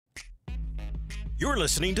You're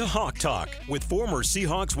listening to Hawk Talk with former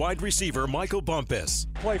Seahawks wide receiver Michael Bumpus.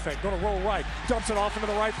 Play fake, going to roll right, dumps it off into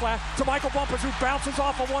the right flat to Michael Bumpus, who bounces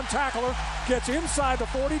off of one tackler, gets inside the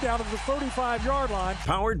 40, down to the 35-yard line.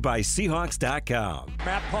 Powered by Seahawks.com.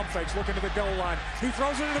 Matt pump fakes, looking to the goal line. He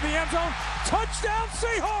throws it into the end zone. Touchdown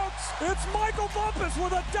Seahawks! It's Michael Bumpus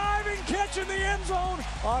with a diving catch in the end zone.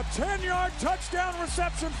 A 10-yard touchdown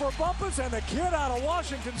reception for Bumpus, and the kid out of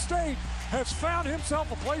Washington State has found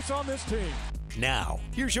himself a place on this team. Now,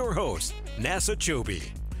 here's your host, NASA Chobe.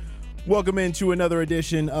 Welcome into another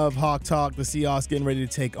edition of Hawk Talk. The Seahawks getting ready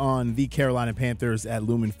to take on the Carolina Panthers at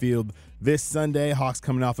Lumen Field this Sunday. Hawks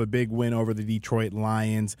coming off a big win over the Detroit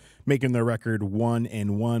Lions, making their record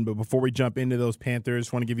 1-1. But before we jump into those Panthers,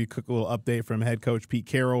 I want to give you a quick little update from head coach Pete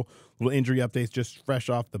Carroll. Little injury updates just fresh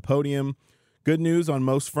off the podium. Good news on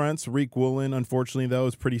most fronts. Reek Woolen, unfortunately, though,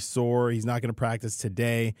 is pretty sore. He's not going to practice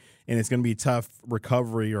today, and it's going to be a tough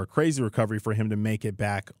recovery or a crazy recovery for him to make it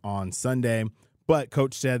back on Sunday. But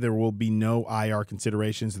Coach said there will be no IR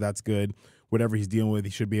consideration, so that's good. Whatever he's dealing with,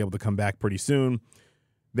 he should be able to come back pretty soon.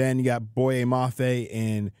 Then you got Boye Mafe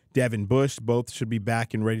and Devin Bush. Both should be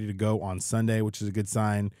back and ready to go on Sunday, which is a good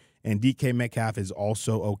sign. And DK Metcalf is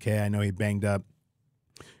also okay. I know he banged up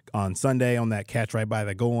on Sunday on that catch right by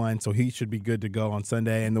the goal line, so he should be good to go on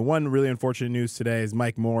Sunday. And the one really unfortunate news today is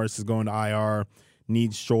Mike Morris is going to IR,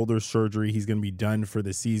 needs shoulder surgery. He's going to be done for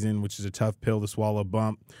the season, which is a tough pill to swallow.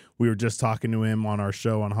 Bump. We were just talking to him on our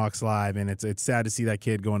show on Hawks Live, and it's sad to see that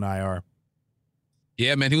kid going to IR.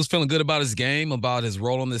 Yeah, man, he was feeling good about his game, about his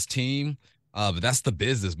role on this team. But that's the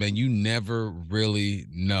business, man. You never really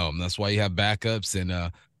know. And that's why you have backups,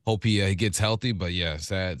 and hope he gets healthy. But yeah,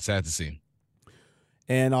 sad to see.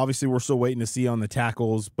 And obviously, we're still waiting to see on the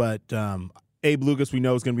tackles. But Abe Lucas, we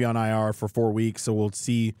know, is going to be on IR for 4 weeks, so we'll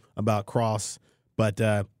see about Cross. But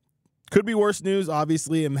could be worse news,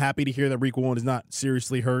 obviously. I'm happy to hear that Reek Woolen is not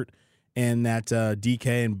seriously hurt and that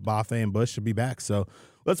DK and Mafe and Bush should be back. So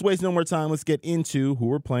let's waste no more time. Let's get into who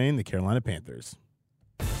we're playing, the Carolina Panthers.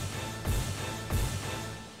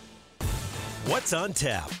 What's on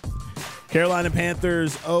tap? Carolina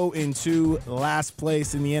Panthers 0-2, last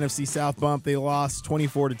place in the NFC South bump. They lost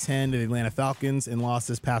 24-10 to the Atlanta Falcons and lost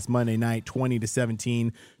this past Monday night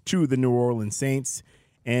 20-17 to the New Orleans Saints.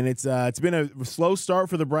 And it's been a slow start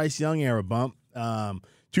for the Bryce Young era bump. 2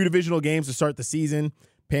 divisional games to start the season.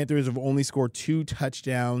 Panthers have only scored 2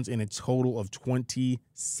 touchdowns in a total of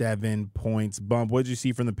 27 points. Bump, what did you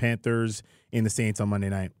see from the Panthers and the Saints on Monday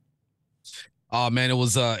night? Oh man, it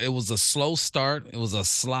was a slow start. It was a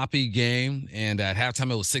sloppy game, and at halftime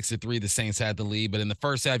it was 6-3. The Saints had the lead, but in the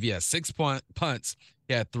first half, yeah, 6 punts.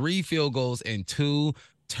 He had 3 field goals and 2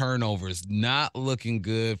 turnovers. Not looking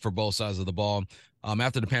good for both sides of the ball.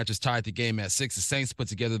 After the Panthers tied the game at 6, the Saints put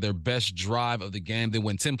together their best drive of the game. They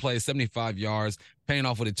went 10 plays, 75 yards, paying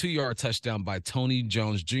off with a 2-yard touchdown by Tony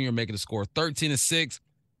Jones Jr., making the score 13-6.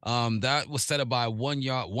 That was set up by a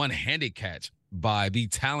 1-handed catch by the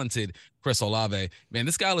talented Chris Olave. Man,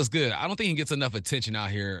 this guy looks good. I don't think he gets enough attention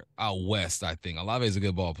out here out west, I think. Olave is a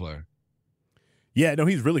good ball player. Yeah, no,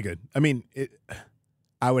 he's really good. I mean,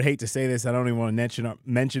 I would hate to say this. I don't even want to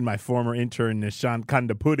mention my former intern, Nishan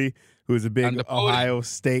Kandapudi, who is a big Ohio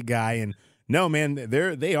State guy. And no, man,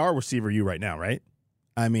 they are receiver U right now, right?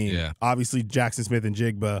 I mean, yeah. Obviously Jackson Smith and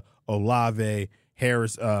Jigba, Olave,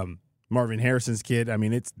 Harris, Marvin Harrison's kid. I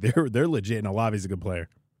mean, they're legit, and Olave's a good player.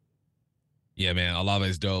 Yeah, man,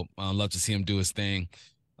 Olave's dope. I'd love to see him do his thing.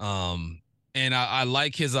 And I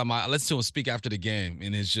like his I listen to him speak after the game,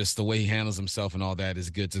 and it's just the way he handles himself and all that is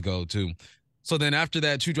good to go too. So then after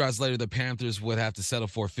that, 2 drives later, the Panthers would have to settle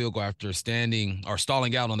for a field goal after stalling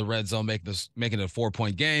out on the red zone, making it a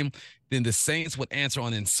 4-point game. Then the Saints would answer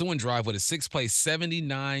on the ensuing drive with a 6-play,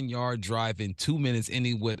 79-yard drive in 2 minutes,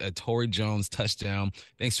 ending with a Torrey Jones touchdown,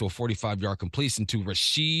 thanks to a 45-yard completion to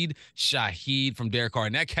Rashid Shaheed from Derek Carr.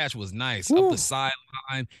 And that catch was nice. Ooh. Up the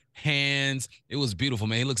sideline, hands. It was beautiful,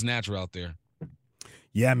 man. He looks natural out there.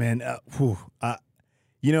 Yeah, man.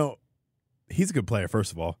 He's a good player,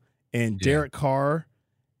 first of all. And Derek Carr,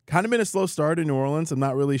 kind of been a slow start in New Orleans. I'm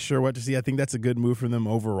not really sure what to see. I think that's a good move for them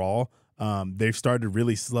overall. They've started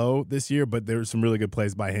really slow this year, but there's some really good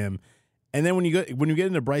plays by him. And then when you get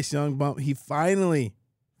into Bryce Young bump, he finally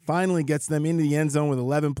gets them into the end zone with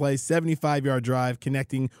 11 plays, 75-yard drive,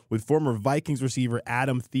 connecting with former Vikings receiver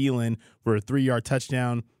Adam Thielen for a 3-yard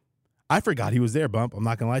touchdown. I forgot he was there, Bump. I'm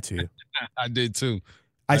not going to lie to you. I did too.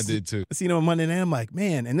 I seen him on Monday night. I'm like,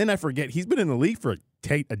 man. And then I forget he's been in the league for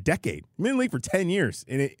a decade. He's been in the league for 10 years.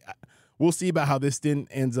 And we'll see about how this stint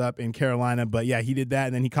ends up in Carolina. But, yeah, he did that,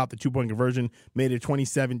 and then he caught the 2-point conversion, made it a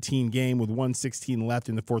 2017 game with 1:16 left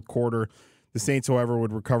in the fourth quarter. The Saints, however,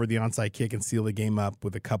 would recover the onside kick and seal the game up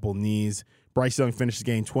with a couple knees. Bryce Young finished the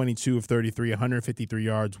game 22 of 33, 153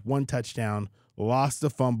 yards, 1 touchdown, lost a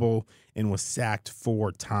fumble, and was sacked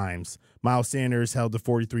 4 times. Miles Sanders held to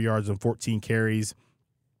 43 yards on 14 carries.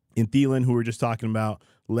 And Thielen, who we were just talking about,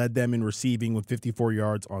 led them in receiving with 54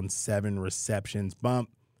 yards on 7 receptions. Bump.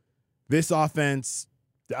 This offense,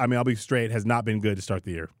 I mean, I'll be straight, has not been good to start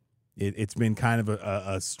the year. It's been kind of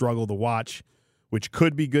a struggle to watch, which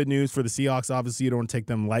could be good news for the Seahawks. Obviously, you don't want to take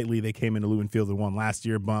them lightly. They came into Lumen Field and won last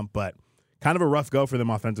year, Bump, but kind of a rough go for them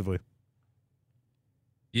offensively.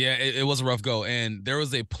 Yeah, it was a rough go. And there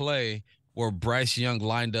was a play where Bryce Young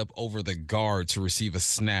lined up over the guard to receive a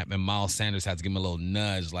snap, and Miles Sanders had to give him a little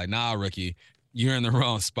nudge, like, nah, rookie, you're in the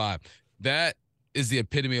wrong spot. That is the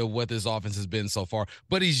epitome of what this offense has been so far.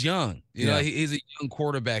 But he's young. You know, he's a young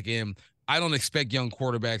quarterback, and I don't expect young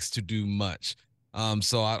quarterbacks to do much.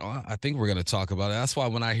 So I think we're going to talk about it. That's why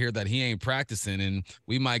when I hear that he ain't practicing and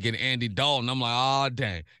we might get Andy Dalton, I'm like, oh,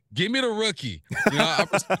 dang, give me the rookie. You know, I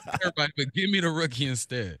respect everybody, but give me the rookie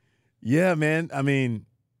instead. Yeah, man. I mean,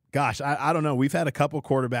 gosh, I don't know. We've had a couple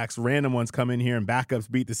quarterbacks, random ones, come in here and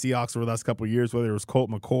backups beat the Seahawks over the last couple of years, whether it was Colt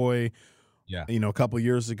McCoy. Yeah. You know, a couple of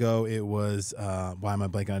years ago, it was, why am I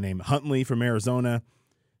blanking on the name? Huntley from Arizona.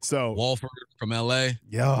 So Walford from L.A.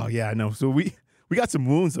 Yeah, I know. So we got some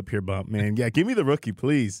wounds up here, Bump, man. Yeah, give me the rookie,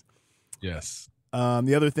 please. Yes.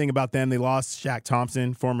 The other thing about them, they lost Shaq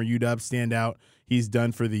Thompson, former UW standout. He's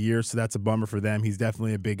done for the year, so that's a bummer for them. He's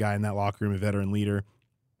definitely a big guy in that locker room, a veteran leader.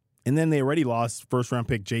 And then they already lost first-round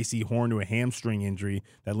pick J.C. Horn to a hamstring injury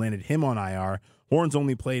that landed him on IR. Horn's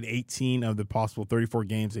only played 18 of the possible 34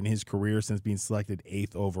 games in his career since being selected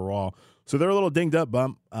 8th overall. So they're a little dinged up,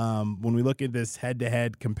 Bump. When we look at this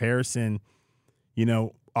head-to-head comparison, you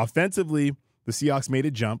know, offensively, the Seahawks made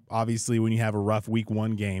a jump. Obviously, when you have a rough week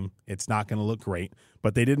 1 game, it's not going to look great.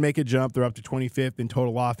 But they did make a jump. They're up to 25th in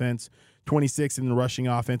total offense, 26th in the rushing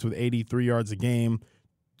offense with 83 yards a game,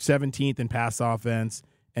 17th in pass offense,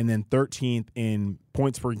 and then 13th in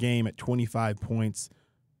points per game at 25 points.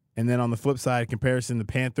 And then on the flip side, comparison, the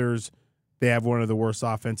Panthers, they have one of the worst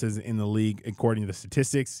offenses in the league according to the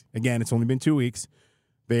statistics. Again, it's only been 2 weeks.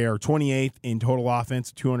 They are 28th in total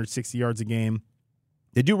offense, 260 yards a game.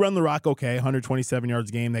 They do run the rock okay, 127 yards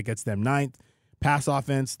a game. That gets them 9th. Pass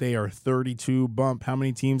offense, they are 32. Bump, how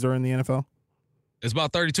many teams are in the NFL? It's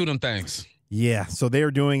about 32 of them things. Yeah, so they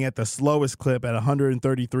are doing at the slowest clip at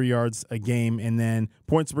 133 yards a game, and then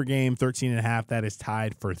points per game, 13.5. That is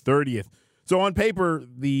tied for 30th. So on paper,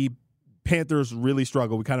 the Panthers really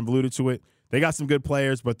struggle. We kind of alluded to it. They got some good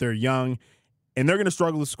players, but they're young, and they're going to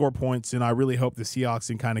struggle to score points, and I really hope the Seahawks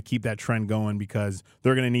can kind of keep that trend going because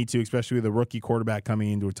they're going to need to, especially with a rookie quarterback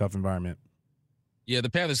coming into a tough environment. Yeah, the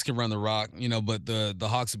Panthers can run the rock, you know, but the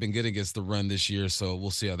Hawks have been good against the run this year, so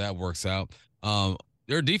we'll see how that works out.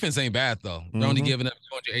 Their defense ain't bad, though. They're only giving up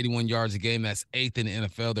 281 yards a game. That's 8th in the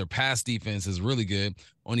NFL. Their pass defense is really good,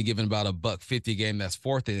 only giving about $150 a game. That's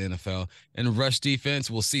 4th in the NFL. And rush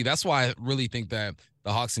defense, we'll see. That's why I really think that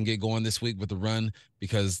the Hawks can get going this week with the run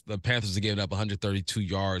because the Panthers are giving up 132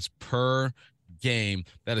 yards per game.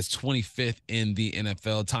 That is 25th in the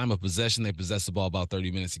NFL. Time of possession, they possess the ball about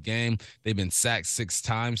 30 minutes a game. They've been sacked 6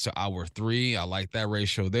 times to our 3. I like that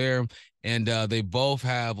ratio there. And they both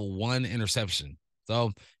have 1 interception.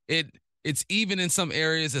 So it's even in some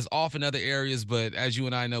areas, it's off in other areas, but as you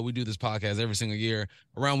and I know, we do this podcast every single year.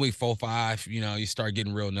 Around week 4, 5, you know, you start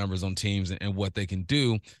getting real numbers on teams and what they can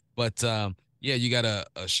do. But, yeah, you got a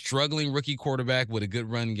struggling rookie quarterback with a good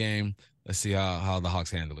run game. Let's see how the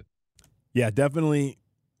Hawks handle it. Yeah, definitely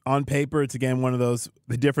on paper, it's, again, one of those,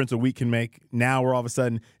 the difference a week can make. Now we're all of a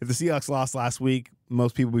sudden, if the Seahawks lost last week,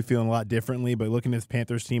 most people will be feeling a lot differently. But looking at the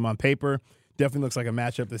Panthers team on paper, definitely looks like a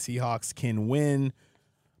matchup the Seahawks can win.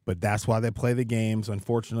 But that's why they play the games.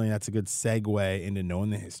 Unfortunately, that's a good segue into knowing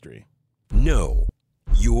the history. Know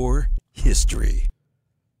your history.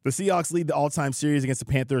 The Seahawks lead the all-time series against the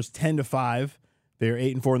Panthers 10-5. They're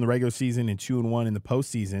 8-4 in the regular season and 2-1 in the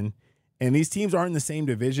postseason. And these teams aren't in the same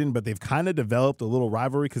division, but they've kind of developed a little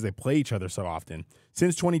rivalry because they play each other so often.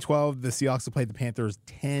 Since 2012, the Seahawks have played the Panthers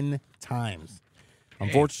 10 times.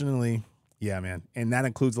 Unfortunately, yeah, man. And that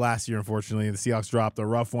includes last year, unfortunately. The Seahawks dropped a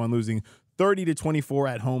rough one, losing 30-24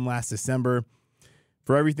 at home last December.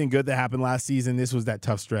 For everything good that happened last season, this was that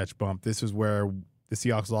tough stretch, Bump. This was where the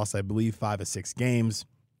Seahawks lost, I believe, 5 of 6 games,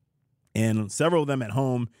 and several of them at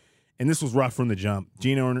home. And this was rough from the jump.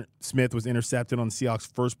 Geno Smith was intercepted on the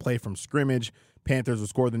Seahawks' first play from scrimmage. Panthers would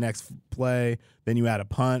score the next play. Then you had a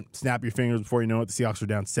punt. Snap your fingers before you know it. The Seahawks were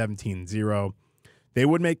down 17-0. They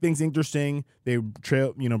would make things interesting. They would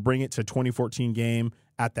bring it to a 2014 game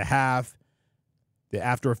at the half.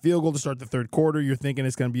 After a field goal to start the third quarter, you're thinking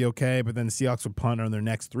it's going to be okay, but then the Seahawks would punt on their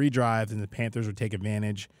next 3 drives, and the Panthers would take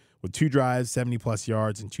advantage with 2 drives, 70-plus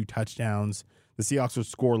yards, and 2 touchdowns. The Seahawks would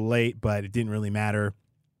score late, but it didn't really matter.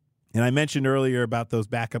 And I mentioned earlier about those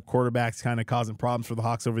backup quarterbacks kind of causing problems for the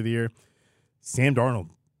Hawks over the year. Sam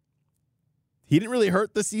Darnold. He didn't really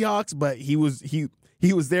hurt the Seahawks, but he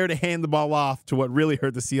was there to hand the ball off to what really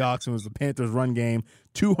hurt the Seahawks, and was the Panthers' run game.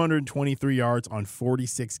 223 yards on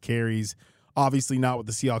 46 carries. Obviously not what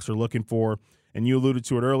the Seahawks are looking for. And you alluded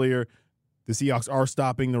to it earlier. The Seahawks are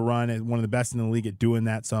stopping the run, and one of the best in the league at doing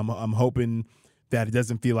that. So I'm hoping that it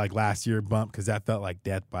doesn't feel like last year bump, because that felt like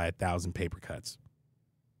death by 1,000 paper cuts.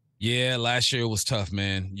 Yeah, last year was tough,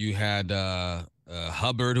 man. You had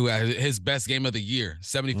Hubbard, who had his best game of the year,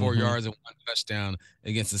 74 yards and 1 touchdown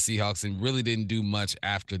against the Seahawks, and really didn't do much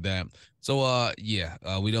after that. So,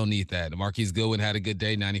 we don't need that. Marquise Goodwin had a good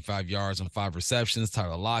day, 95 yards on 5 receptions.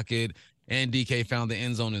 Tyler Lockett and DK found the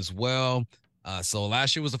end zone as well. So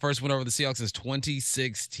last year was the first win over the Seahawks since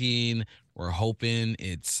 2016. We're hoping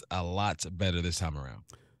it's a lot better this time around.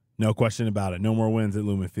 No question about it. No more wins at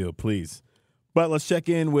Lumen Field, please. But let's check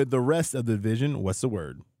in with the rest of the division. What's the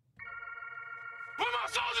word? Where my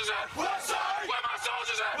soldiers at? West side! Where my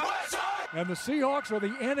soldiers at? West side! And the Seahawks are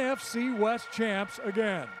the NFC West champs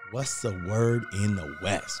again. What's the word in the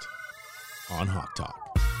West on Hawk Talk?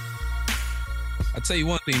 I'll tell you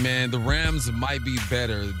one thing, man. The Rams might be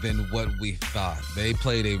better than what we thought. They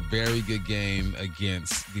played a very good game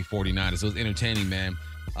against the 49ers. It was entertaining, man.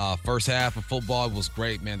 First half of football was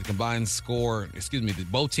great, man.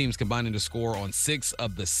 Both teams combining to score on 6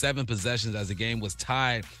 of the 7 possessions as the game was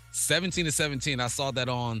tied 17-17. I saw that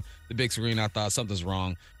on the big screen. I thought something's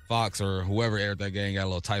wrong. Fox or whoever aired that game got a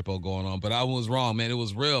little typo going on, but I was wrong, man. It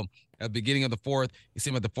was real. At the beginning of the fourth, it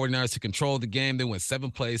seemed like the 49ers took control of the game. They went 7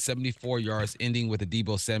 plays, 74 yards, ending with a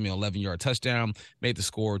Deebo Samuel 11-yard touchdown, made the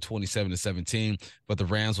score 27-17. But the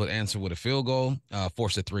Rams would answer with a field goal,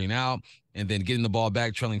 forced a 3-and-out, and then getting the ball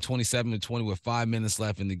back, trailing 27-20 with 5 minutes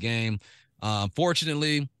left in the game.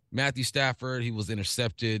 Fortunately, Matthew Stafford, he was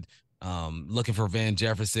intercepted, looking for Van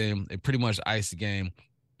Jefferson. It pretty much iced the game.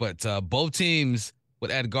 But both teams would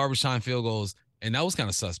add garbage time field goals, and that was kind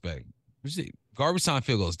of suspect. Garbage time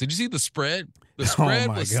field goals. Did you see the spread? The spread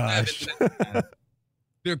was 7.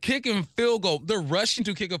 They're kicking field goal. They're rushing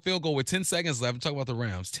to kick a field goal with 10 seconds left. I'm talking about the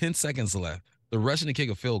Rams. 10 seconds left. They're rushing to kick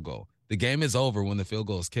a field goal. The game is over when the field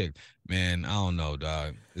goal is kicked. Man, I don't know,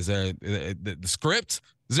 dog. Is there the script?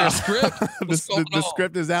 Is there a script? the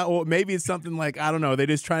script is out. Well, maybe it's something like, I don't know. They're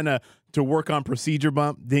just trying to work on procedure,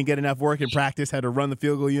 Bump. Didn't get enough work in practice. Had to run the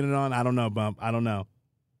field goal unit on. I don't know, Bump. I don't know.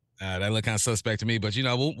 That looked kind of suspect to me, but,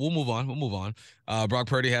 we'll move on. We'll move on. Brock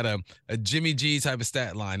Purdy had a Jimmy G type of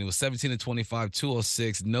stat line. It was 17-25,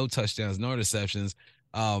 206, no touchdowns, no interceptions.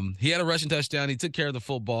 He had a rushing touchdown. He took care of the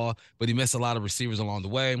football, but he missed a lot of receivers along the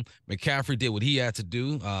way. McCaffrey did what he had to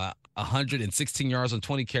do, 116 yards on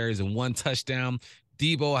 20 carries and 1 touchdown.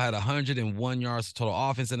 Deebo had 101 yards of total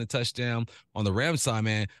offense and a touchdown. On the Rams side,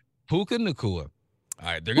 man, Puka Nacua. All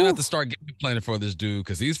right, they're going to have to start game planning for this dude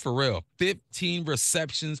because he's for real. 15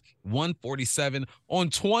 receptions, 147 on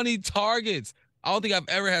 20 targets. I don't think I've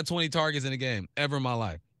ever had 20 targets in a game ever in my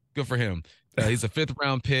life. Good for him. He's a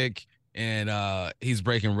 5th-round pick, and he's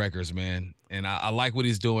breaking records, man. And I like what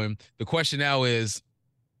he's doing. The question now is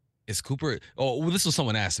Cooper – this was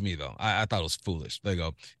someone asked me, though. I thought it was foolish. They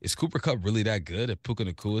go, is Cooper Kupp really that good at Puka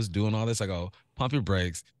Nacua's doing all this? I go, pump your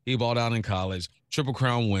brakes. He balled out in college. Triple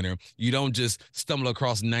Crown winner. You don't just stumble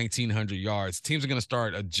across 1,900 yards. Teams are going to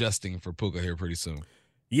start adjusting for Puka here pretty soon.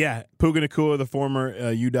 Yeah, Puka Nacua, the former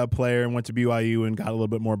UW player, went to BYU and got a little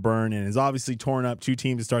bit more burn and has obviously torn up 2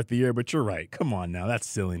 teams to start the year. But you're right. Come on now. That's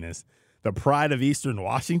silliness. The pride of Eastern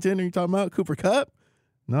Washington, are you talking about? Cooper Kupp?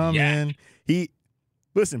 No, yeah. Man.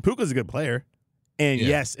 Listen, Puka's a good player. And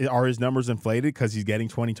yes, are his numbers inflated because he's getting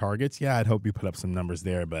 20 targets? Yeah, I'd hope you put up some numbers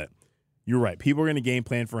there, but you're right. People are going to game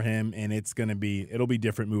plan for him, and it'll be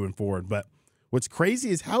different moving forward. But what's crazy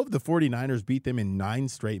is how the 49ers beat them in 9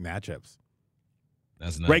 straight matchups.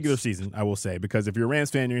 That's nuts. Regular season, I will say, because if you're a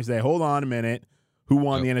Rams fan, you're going to say, hold on a minute, who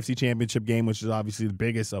won the NFC Championship game, which is obviously the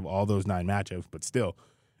biggest of all those 9 matchups. But still,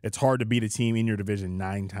 it's hard to beat a team in your division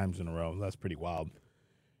 9 times in a row. That's pretty wild.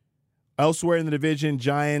 Elsewhere in the division,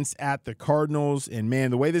 Giants at the Cardinals. And,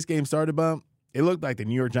 man, the way this game started, Bump, it looked like the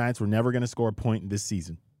New York Giants were never going to score a point this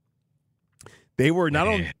season. They were not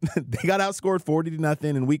only they got outscored 40-0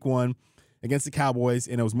 in week 1 against the Cowboys,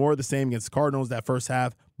 and it was more of the same against the Cardinals that first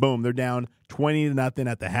half. Boom, they're down 20-0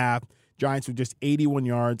 at the half. Giants with just 81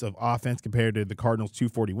 yards of offense compared to the Cardinals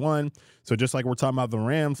 241. So just like we're talking about the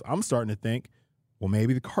Rams, I'm starting to think, well,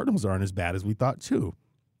 maybe the Cardinals aren't as bad as we thought too.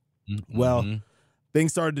 Mm-hmm. Well,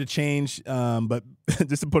 things started to change, but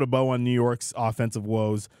just to put a bow on New York's offensive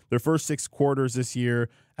woes, their first 6 quarters this year,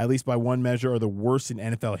 at least by one measure, are the worst in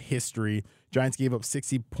NFL history. Giants gave up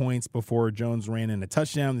 60 points before Jones ran in a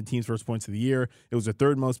touchdown, the team's first points of the year. It was the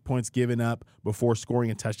third most points given up before scoring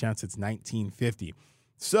a touchdown since 1950.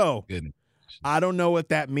 So I don't know what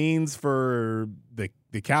that means for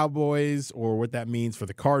the Cowboys or what that means for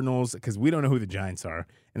the Cardinals, because we don't know who the Giants are.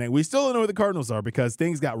 And we still don't know who the Cardinals are because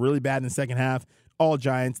things got really bad in the second half. All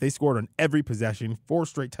Giants, they scored on every possession, 4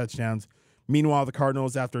 straight touchdowns. Meanwhile, the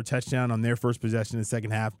Cardinals, after a touchdown on their first possession in the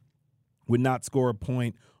second half, would not score a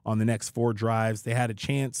point on the next 4 drives. They had a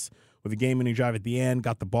chance with a game-winning drive at the end,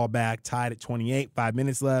 got the ball back, tied at 28, 5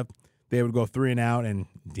 minutes left. They would go 3 and out, and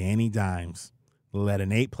Danny Dimes led an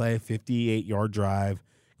 8-play, 58-yard drive.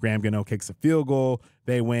 Graham Gano kicks a field goal.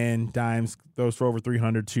 They win. Dimes throws for over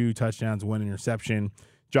 300, 2 touchdowns, 1 interception.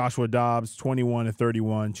 Joshua Dobbs, 21-31,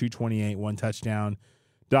 228, 1 touchdown.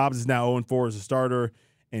 Dobbs is now 0-4 as a starter,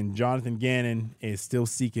 and Jonathan Gannon is still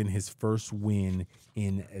seeking his first win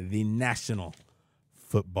in the National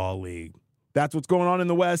Football League. That's what's going on in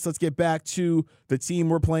the West. Let's get back to the team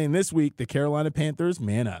we're playing this week, the Carolina Panthers.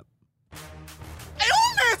 Man up. Hey,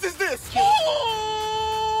 who mans is this? Who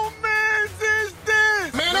mans is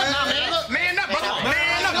this? Man up now, man up. Man up, brother.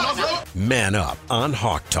 Man up, brother. Man up on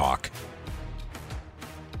Hawk Talk.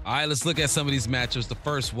 All right, let's look at some of these matchups. The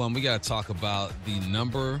first one, we got to talk about the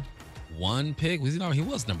number 1 pick. He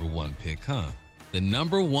was number 1 pick, huh? The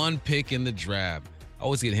number 1 pick in the draft. I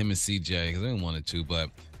always get him and CJ because they didn't want to, but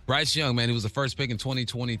Bryce Young, man, he was the first pick in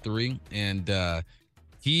 2023, and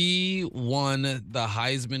he won the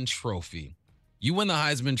Heisman Trophy. You win the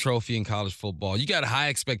Heisman Trophy in college football. You got high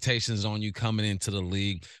expectations on you coming into the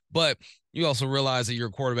league, but you also realize that you're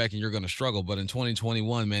a quarterback and you're going to struggle. But in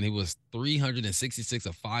 2021, man, he was 366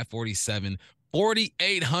 of 547,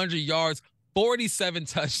 4,800 yards, 47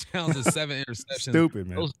 touchdowns, and 7 interceptions. Stupid,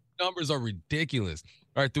 man. Those numbers are ridiculous.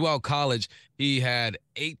 All right, throughout college, he had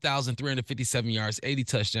 8,357 yards, 80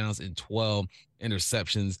 touchdowns, and 12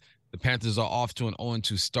 interceptions. The Panthers are off to an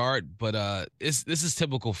 0-2 start, but this is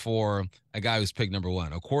typical for a guy who's picked number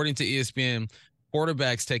 1. According to ESPN,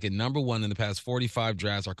 quarterbacks taken number 1 in the past 45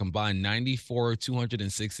 drafts are combined 94,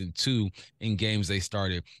 206, and 2 in games they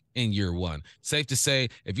started in year 1. Safe to say,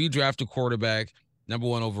 if you draft a quarterback number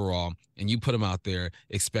 1 overall and you put him out there,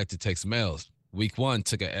 expect to take some L's. Week 1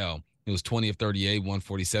 took a L. He was 20 of 38,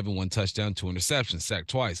 147, 1 touchdown, 2 interceptions, sacked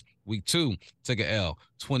twice. Week 2 took a L.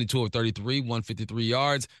 22 of 33, 153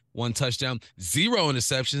 yards, 1 touchdown, 0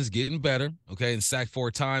 interceptions, getting better, okay, and sacked 4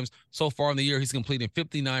 times. So far in the year, he's completing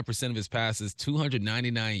 59% of his passes,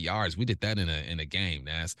 299 yards. We did that in a game,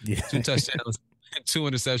 Nas. Yeah. 2 touchdowns, 2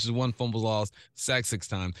 interceptions, 1 fumble loss, sacked 6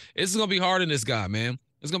 times. It's going to be hard on this guy, man.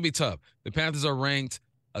 It's going to be tough. The Panthers are ranked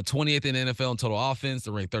 28th in NFL in total offense.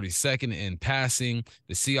 They're ranked 32nd in passing.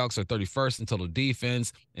 The Seahawks are 31st in total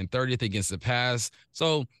defense and 30th against the pass.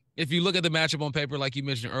 So if you look at the matchup on paper, like you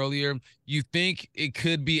mentioned earlier, you think it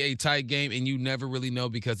could be a tight game, and you never really know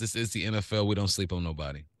because this is the NFL. We don't sleep on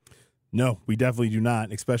nobody. No, we definitely do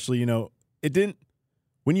not, especially, it didn't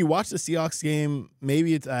 – when you watch the Seahawks game,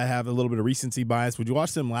 maybe I have a little bit of recency bias. When you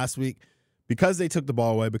watch them last week, because they took the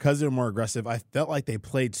ball away, because they're more aggressive, I felt like they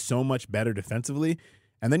played so much better defensively.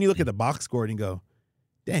 And then you look at the box score and you go,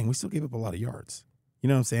 dang, we still gave up a lot of yards. You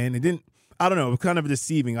know what I'm saying? It didn't – I don't know. It was kind of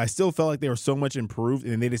deceiving. I still felt like they were so much improved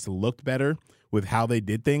and they just looked better with how they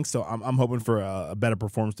did things. So I'm hoping for a better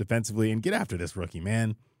performance defensively and get after this rookie,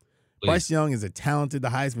 man. Please. Bryce Young is a talented, the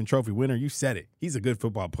Heisman Trophy winner. You said it. He's a good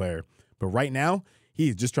football player. But right now,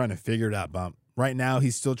 he's just trying to figure it out, Bump. Right now,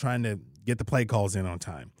 he's still trying to get the play calls in on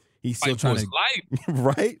time. He's still trying to –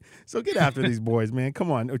 right? So get after these boys, man.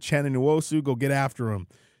 Come on. Channing Nwosu, go get after him.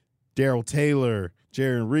 Darrell Taylor,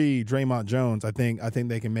 Jaron Reed, Draymond Jones. I think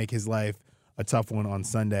they can make his life a tough one on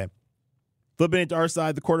Sunday. Flipping it to our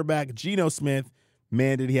side, the quarterback, Geno Smith.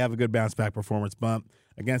 Man, did he have a good bounce-back performance, Bump.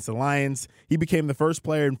 Against the Lions, he became the first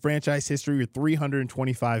player in franchise history with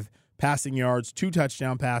 325 passing yards, 2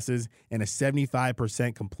 touchdown passes, and a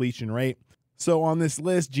 75% completion rate. So on this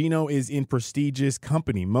list, Geno is in prestigious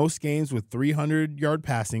company. Most games with 300-yard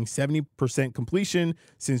passing, 70% completion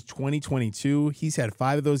since 2022. He's had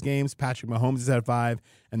 5 of those games. Patrick Mahomes has had 5,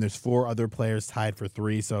 and there's 4 other players tied for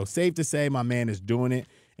 3. So safe to say my man is doing it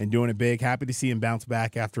and doing it big. Happy to see him bounce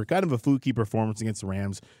back after kind of a fluky performance against the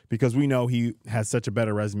Rams because we know he has such a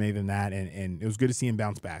better resume than that, and it was good to see him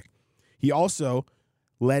bounce back. He also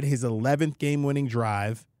led his 11th game-winning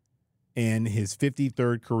drive in his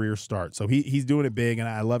 53rd career start. So he's doing it big, and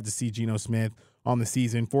I love to see Geno Smith on the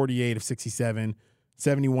season. 48 of 67,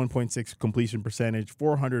 71.6 completion percentage,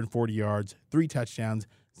 440 yards, 3 touchdowns,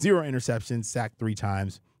 0 interceptions, sacked 3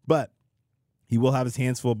 times. But he will have his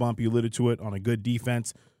hands full, Bump. You alluded to it, on a good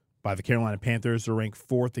defense by the Carolina Panthers. They're ranked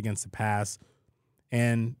 4th against the pass.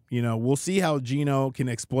 And, we'll see how Geno can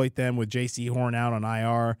exploit them with J.C. Horn out on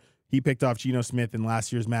IR. He picked off Geno Smith in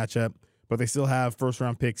last year's matchup, but they still have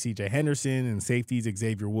first-round pick C.J. Henderson and safeties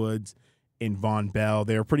Xavier Woods and Von Bell.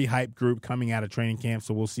 They're a pretty hyped group coming out of training camp,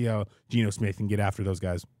 so we'll see how Geno Smith can get after those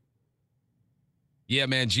guys. Yeah,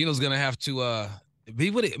 man, Geno's going to have to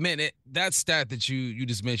that stat that you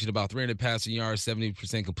just mentioned about 300 passing yards,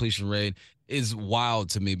 70% completion rate is wild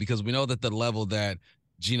to me, because we know that the level that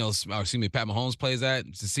Pat Mahomes plays at,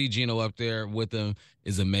 to see Geno up there with him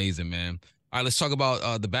is amazing, man. All right, let's talk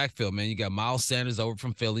about the backfield, man. You got Miles Sanders over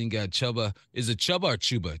from Philly. You got Chuba. Is it Chuba or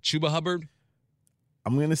Chuba? Chuba Hubbard?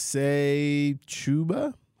 I'm going to say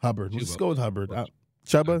Chuba Hubbard. Let's go with Hubbard.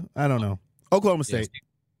 Chuba? I don't know. Oklahoma State.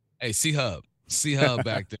 Hey, C-Hub. C-Hub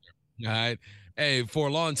back there. All right. Hey, for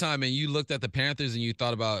a long time, man, you looked at the Panthers and you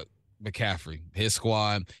thought about McCaffrey, his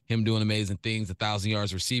squad, him doing amazing things, 1,000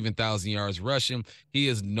 yards receiving, 1,000 yards rushing. He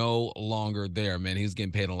is no longer there, man. He's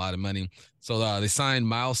getting paid a lot of money. So they signed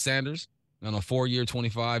Miles Sanders on a 4-year,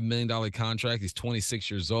 $25 million contract. He's 26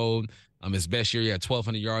 years old. His best year, he had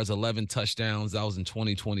 1,200 yards, 11 touchdowns. That was in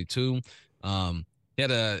 2022. He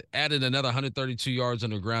had added another 132 yards on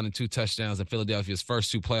the ground and 2 touchdowns in Philadelphia's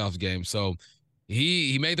first 2 playoff games. So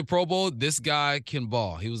he made the Pro Bowl. This guy can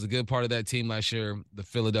ball. He was a good part of that team last year, the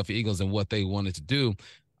Philadelphia Eagles, and what they wanted to do.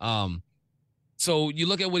 So you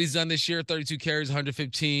look at what he's done this year, 32 carries,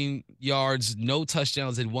 115 yards, no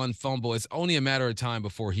touchdowns, and 1 fumble. It's only a matter of time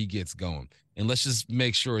before he gets going. And let's just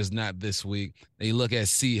make sure it's not this week. And you look at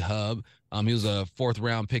C-Hub. He was a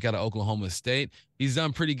 4th-round pick out of Oklahoma State. He's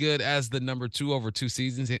done pretty good as the number 2 over 2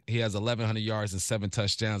 seasons. He has 1,100 yards and 7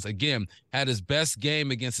 touchdowns. Again, had his best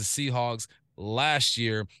game against the Seahawks last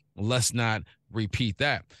year. Let's not repeat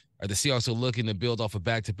that. The Seahawks are looking to build off of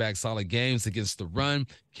back-to-back solid games against the run.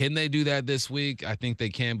 Can they do that this week? I think they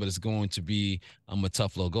can, but it's going to be a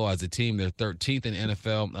tough little go. As a team, they're 13th in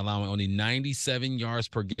NFL, allowing only 97 yards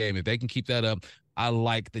per game. If they can keep that up, I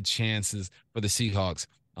like the chances for the Seahawks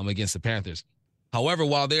against the Panthers. However,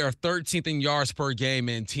 while they are 13th in yards per game,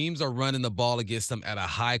 and teams are running the ball against them at a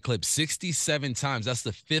high clip, 67 times. That's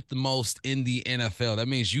the 5th most in the NFL. That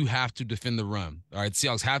means you have to defend the run. All right,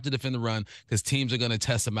 Seahawks have to defend the run, because teams are going to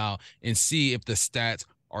test them out and see if the stats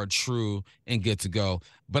are true and good to go.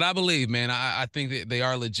 But I believe, man, I think that they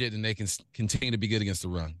are legit and they can continue to be good against the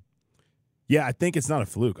run. Yeah, I think it's not a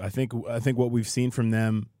fluke. I think what we've seen from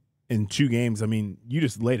them in 2 games, I mean, you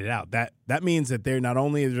just laid it out. That means that they're not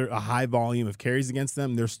only is there a high volume of carries against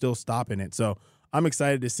them, they're still stopping it. So I'm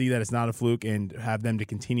excited to see that it's not a fluke and have them to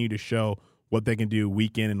continue to show what they can do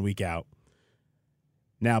week in and week out.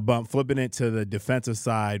 Now, flipping it to the defensive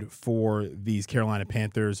side for these Carolina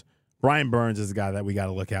Panthers, Brian Burns is the guy that we got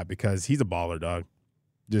to look at, because he's a baller, dog.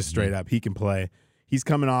 Just straight up, he can play. He's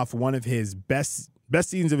coming off one of his best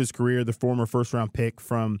seasons of his career, the former first-round pick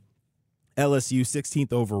from LSU,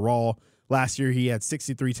 16th overall. Last year, he had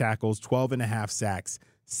 63 tackles, 12.5 sacks,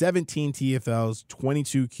 17 TFLs,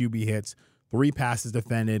 22 QB hits, 3 passes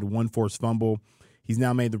defended, 1 forced fumble. He's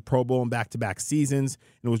now made the Pro Bowl in back-to-back seasons,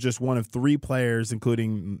 and was just one of 3 players,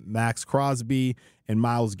 including Max Crosby and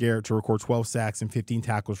Myles Garrett, to record 12 sacks and 15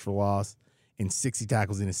 tackles for loss and 60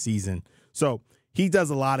 tackles in a season. So he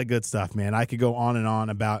does a lot of good stuff, man. I could go on and on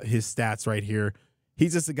about his stats right here.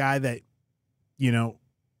 He's just a guy that,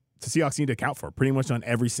 the Seahawks need to account for pretty much on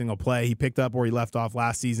every single play. He picked up where he left off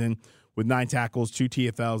last season with 9 tackles, 2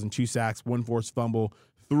 TFLs, and 2 sacks, 1 forced fumble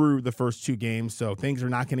through the first 2 games. So things are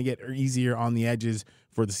not going to get easier on the edges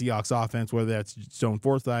for the Seahawks offense, whether that's Stone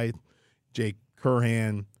Forsythe, Jake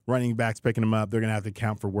Curhan, running backs picking him up. They're going to have to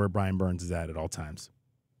account for where Brian Burns is at all times.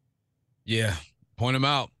 Yeah, point him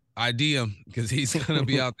out. ID him, because he's going to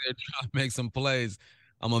be out there trying to make some plays.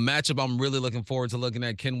 A matchup I'm really looking forward to looking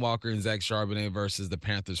at: Ken Walker and Zach Charbonnet versus the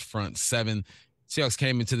Panthers front 7. Seahawks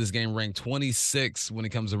came into this game ranked 26 when it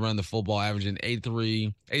comes to run the football, averaging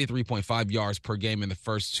 83.5 yards per game in the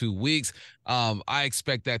first 2 weeks. I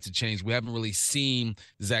expect that to change. We haven't really seen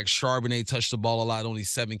Zach Charbonnet touch the ball a lot, only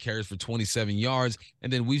 7 carries for 27 yards.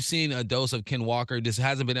 And then we've seen a dose of Ken Walker. This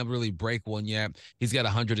hasn't been able to really break one yet. He's got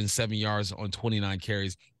 107 yards on 29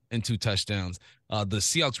 carries and 2 touchdowns. The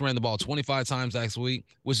Seahawks ran the ball 25 times last week,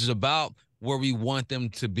 which is about where we want them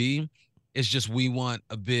to be. It's just we want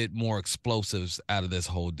a bit more explosives out of this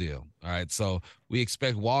whole deal. All right, so we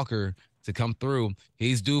expect Walker to come through.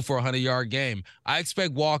 He's due for a 100-yard game. I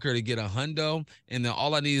expect Walker to get a hundo, and then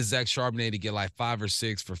all I need is Zach Charbonnet to get like 5 or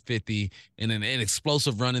 6 for 50, and an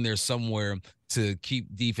explosive run in there somewhere to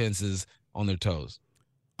keep defenses on their toes.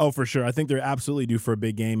 Oh, for sure. I think they're absolutely due for a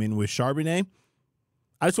big game. And with Charbonnet,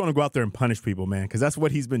 I just want to go out there and punish people, man, because that's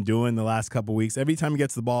what he's been doing the last couple weeks. Every time he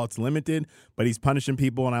gets the ball, it's limited, but he's punishing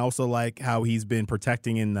people. And I also like how he's been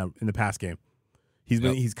protecting in the pass game.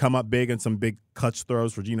 He's come up big on some big clutch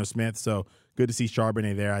throws for Geno Smith. So good to see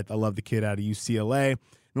Charbonnet there. I love the kid out of UCLA. And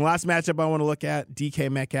the last matchup I want to look at, DK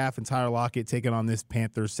Metcalf and Tyler Lockett taking on this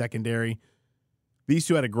Panthers secondary. These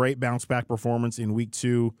two had a great bounce-back performance in Week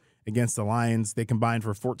 2 against the Lions. They combined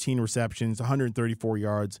for 14 receptions, 134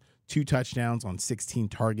 yards, 2 touchdowns on 16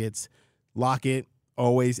 targets. Lockett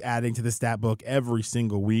always adding to the stat book every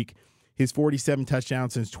single week. His 47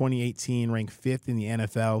 touchdowns since 2018 ranked 5th in the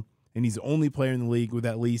NFL, and he's the only player in the league with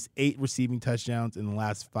at least 8 receiving touchdowns in the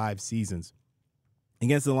last 5 seasons.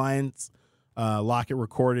 Against the Lions, Lockett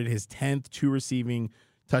recorded his 10th 2 receiving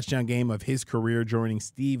touchdown game of his career, joining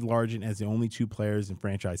Steve Largent as the only 2 players in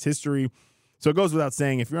franchise history. So it goes without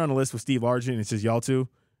saying, if you're on a list with Steve Largent and it's just y'all two,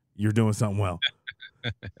 you're doing something well.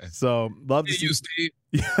 So love to see you, Steve.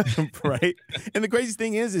 Yeah, right. And the craziest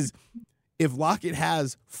thing is if Lockett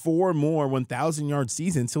has 4 more 1,000-yard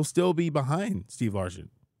seasons, he'll still be behind Steve Largent.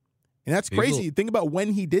 And that's crazy. Think about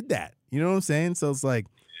when he did that. You know what I'm saying? So it's like,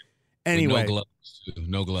 anyway.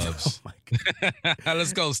 No gloves. Oh, my God.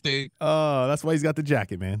 Let's go, Steve. Oh, that's why he's got the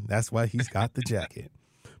jacket, man. That's why he's got the jacket.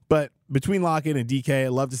 But between Lockett and DK, I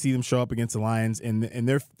love to see them show up against the Lions, and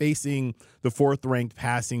they're facing the 4th-ranked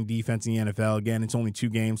passing defense in the NFL. Again, it's only 2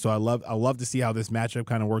 games, so I love to see how this matchup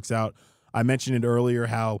kind of works out. I mentioned it earlier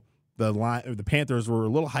how the Panthers were a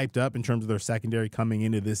little hyped up in terms of their secondary coming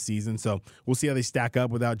into this season, so we'll see how they stack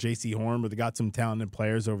up without J.C. Horn, but they got some talented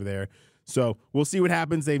players over there. So we'll see what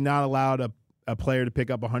happens. They've not allowed a player to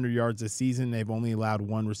pick up 100 yards this season. They've only allowed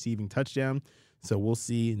 1 receiving touchdown, so we'll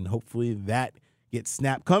see, and hopefully that get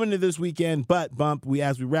snapped coming to this weekend. But, Bump,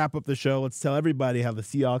 as we wrap up the show, let's tell everybody how the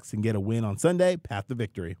Seahawks can get a win on Sunday, path to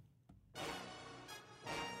victory.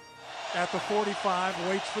 At the 45,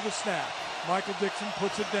 waits for the snap. Michael Dixon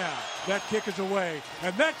puts it down. That kick is away,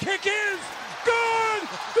 and that kick is good!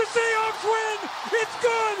 The Seahawks win! It's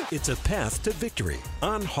good! It's a path to victory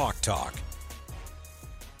on Hawk Talk.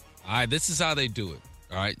 All right, this is how they do it.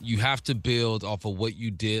 All right, you have to build off of what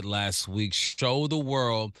you did last week. Show the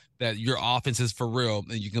world that your offense is for real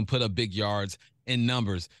and you can put up big yards in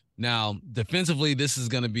numbers. Now, defensively, this is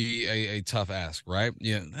going to be a tough ask, right?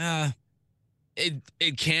 Yeah,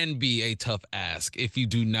 it can be a tough ask if you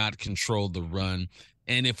do not control the run.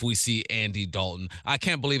 And if we see Andy Dalton, I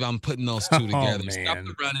can't believe I'm putting those two together. Stop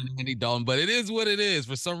the run and Andy Dalton, but it is what it is.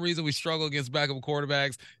 For some reason, we struggle against backup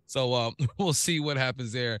quarterbacks, so we'll see what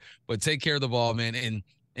happens there. But take care of the ball, man.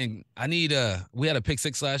 And I need we had a pick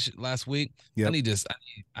 6 last week. Yep.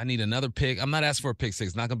 I need another pick. I'm not asking for a pick 6.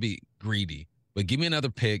 It's not gonna be greedy, but give me another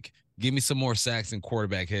pick. Give me some more sacks and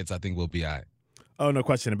quarterback hits. I think we'll be all right. Oh, no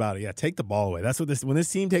question about it. Yeah, take the ball away. That's what when this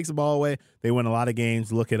team takes the ball away, they win a lot of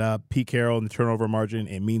games. Look it up. Pete Carroll and the turnover margin,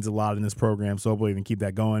 it means a lot in this program, so hopefully we can keep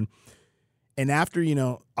that going. And after,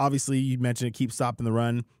 obviously you mentioned it, keep stopping the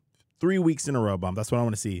run. 3 weeks in a row, Bump. That's what I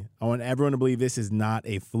want to see. I want everyone to believe this is not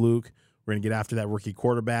a fluke. We're going to get after that rookie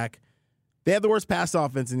quarterback. They have the worst pass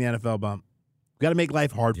offense in the NFL, Bump. Got to make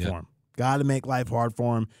life hard for him. Got to make life hard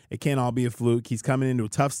for him. It can't all be a fluke. He's coming into a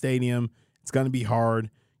tough stadium. It's going to be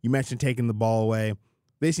hard. You mentioned taking the ball away.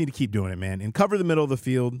 They just need to keep doing it, man, and cover the middle of the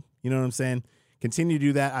field. You know what I'm saying? Continue to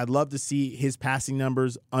do that. I'd love to see his passing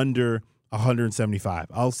numbers under 175.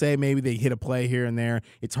 I'll say maybe they hit a play here and there.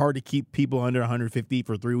 It's hard to keep people under 150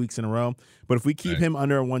 for 3 weeks in a row. But if we keep him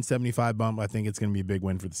under a 175 bump, I think it's going to be a big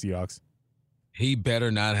win for the Seahawks. He better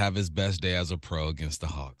not have his best day as a pro against the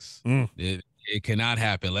Hawks. It cannot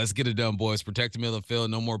happen. Let's get it done, boys. Protect the middle of the field.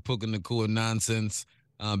 No more Puka Nacua nonsense.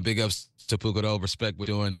 Big ups to Puka, though. Respect what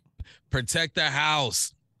we're doing. Protect the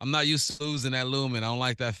house. I'm not used to losing at Lumen. I don't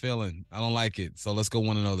like that feeling. I don't like it. So let's go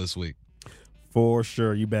 1-0 this week. For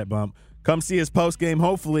sure. You bet, Bump. Come see us post-game,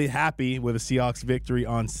 hopefully happy with a Seahawks victory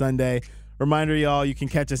on Sunday. Reminder, y'all, you can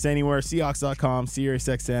catch us anywhere, Seahawks.com,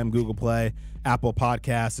 SiriusXM, Google Play, Apple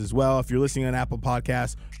Podcasts as well. If you're listening on Apple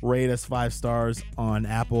Podcasts, rate us 5 stars on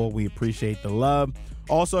Apple. We appreciate the love.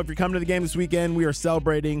 Also, if you're coming to the game this weekend, we are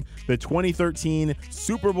celebrating the 2013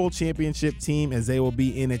 Super Bowl championship team as they will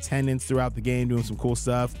be in attendance throughout the game doing some cool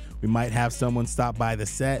stuff. We might have someone stop by the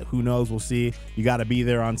set. Who knows? We'll see. You got to be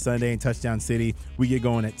there on Sunday in Touchdown City. We get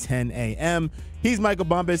going at 10 a.m. He's Michael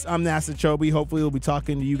Bumpus. I'm Nasa Chobe. Hopefully, we'll be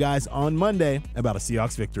talking to you guys on Monday about a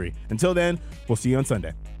Seahawks victory. Until then, we'll see you on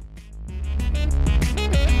Sunday.